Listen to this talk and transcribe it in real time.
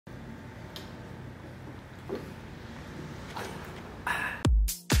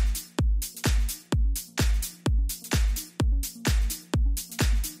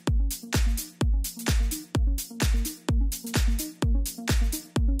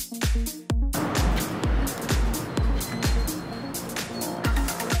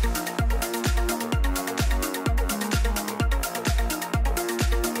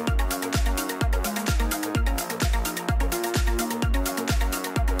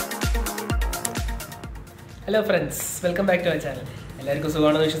Hello friends, welcome back to our channel. എല്ലാവർക്കും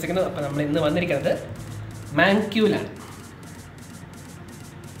സുഖമാണെന്ന് വിശ്വസിക്കുന്നു. അപ്പോൾ നമ്മൾ ഇന്ന് വന്നിരിക്കുന്നത് monQoയിലാണ്.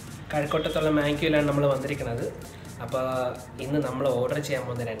 കഴക്കൂട്ടത്തുള്ള monQoയിലാണ് നമ്മൾ വന്നിരിക്കുന്നത്. അപ്പോൾ ഇന്ന് നമ്മൾ ഓർഡർ ചെയ്യാൻ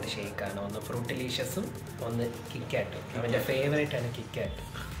പോകുന്ന രണ്ട് ഷേക്കാണ്. ഒന്ന് ഫ്രൂട്ടിലീഷ്യസും ഒന്ന് കിക്കാറ്റും. അവൻ്റെ ഫേവറേറ്റ് ആണ് കിക്കാറ്റ്.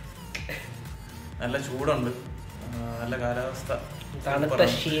 നല്ല ചൂടുണ്ട്, നല്ല കാലാവസ്ഥ, തണുത്ത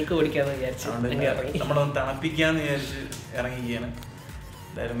ഷേക്ക് കുടിക്കാമെന്ന് വിചാരിച്ചു നമ്മളൊന്ന് തണുപ്പിക്കാന്ന് വിചാരിച്ച് ഇറങ്ങിയിരിക്കുകയാണ്.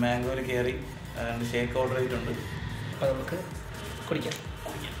 എന്തായാലും മാംഗോയിൽ കയറി ഷേക്ക് ഓർഡർ ചെയ്തിട്ടുണ്ട്. അപ്പോൾ നമുക്ക് കുടിക്കാം.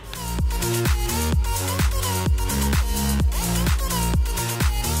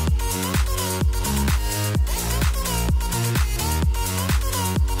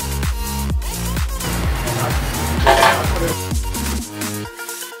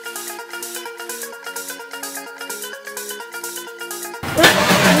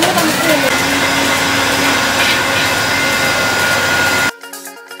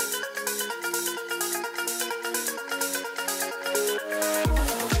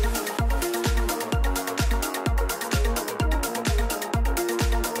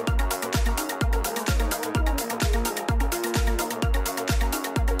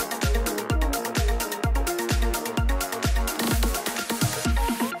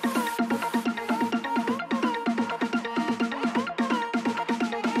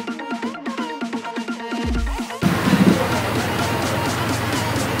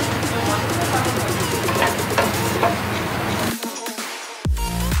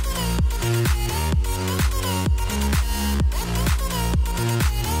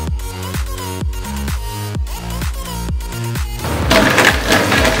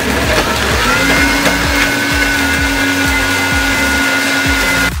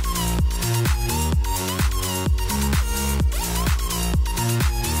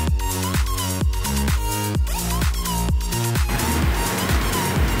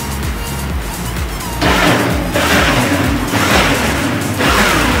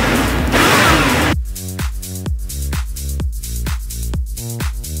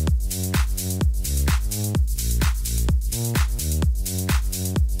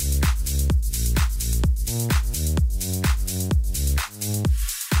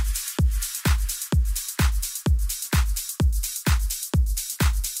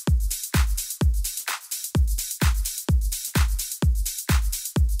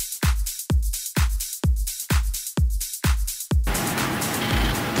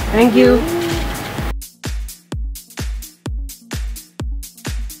 Thank you.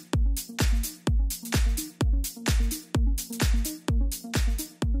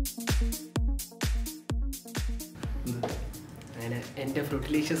 അങ്ങനെ എൻ്റെ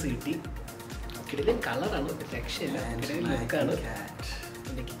ഫ്രൂട്ടിലീഷ്യസ് കിട്ടി. കിടിലൻ കളറാണ്, രക്ഷയില്ല. കിടിലൻ ലുക്കാണ്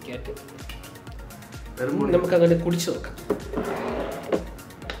എൻ്റെ കിക്കാറ്റ്. നമുക്കങ്ങനെ കുടിച്ചു നോക്കാം.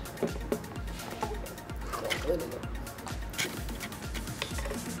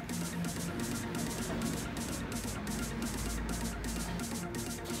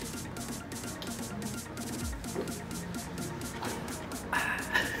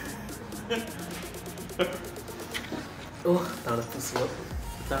 ഓ, തണുപ്പ് സുഖം.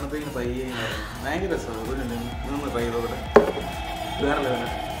 തണുപ്പ് ഇങ്ങനെ പയ്യെ ഭയങ്കര രസമാണ്. ഇതൊന്ന് ട്രൈ ചെയ്തോട്ടെ. വേറെ ലെവല.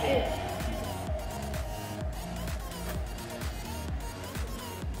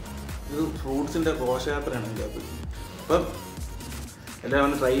 ഇത് ഫ്രൂട്ട്സിൻ്റെ ഘോഷയാത്രയാണ് ഇതിൻ്റെ അകത്ത്. അപ്പം എല്ലാവരും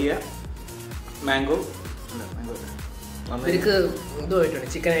ഒന്ന് ട്രൈ ചെയ്യുക. മാംഗോ ഇവർക്ക് ഇതുമായിട്ടുണ്ട്,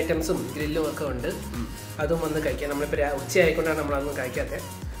 ചിക്കൻ ഐറ്റംസും ഗ്രില്ലും ഒക്കെ ഉണ്ട്. അതും വന്ന് കഴിക്കാം. നമ്മളിപ്പോൾ ഉച്ചയായിക്കൊണ്ടാണ് നമ്മളതൊന്നും കഴിക്കാത്തത്.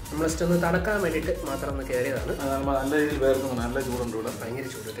 നമ്മൾ ജസ്റ്റ് ഒന്ന് തണുക്കാൻ വേണ്ടിയിട്ട് മാത്രം ഒന്ന് കയറിയതാണ്. നല്ല രീതിയിൽ വേർക്കുന്നു. നല്ല ചൂടുണ്ട് ഇവിടെ, ഭയങ്കര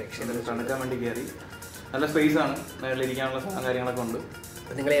ചൂട്. രക്ഷയില്ല. തണുക്കാൻ വേണ്ടി കയറി. നല്ല സ്പേസാണ്, മേളിലിരിക്കാനുള്ള കാര്യങ്ങളൊക്കെ ഉണ്ട്.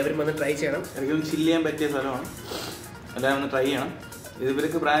 അപ്പോൾ നിങ്ങൾ എവരും വന്ന് ട്രൈ ചെയ്യണം. എനിക്കൊന്ന് ചില്ല് ചെയ്യാൻ പറ്റിയ സ്ഥലമാണ്. എല്ലാവരും ഒന്ന് ട്രൈ ചെയ്യണം.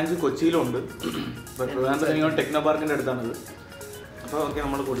 ഇവർക്ക് ബ്രാഞ്ച് കൊച്ചിയിലുണ്ട്. പ്രധാനപ്പെട്ട ടെക്നോ പാർക്കിൻ്റെ അടുത്താണിത്. അപ്പോൾ ഓക്കെ,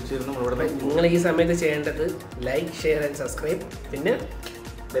 നമ്മൾ കുടിച്ചിരുന്നു. ഇവിടെ നിങ്ങൾ ഈ സമയത്ത് ചെയ്യേണ്ടത് ലൈക്ക്, ഷെയർ ആൻഡ് സബ്സ്ക്രൈബ്. പിന്നെ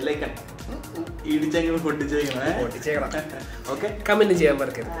ബെല്ലൈക്കൺ ഇടിച്ചെങ്കിലും പൊട്ടിച്ചേക്കണം. ഓക്കെ, കമൻറ്റ് ചെയ്യാൻ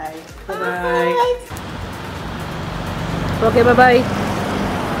മറക്കരുത്. ബൈ. Okay, by.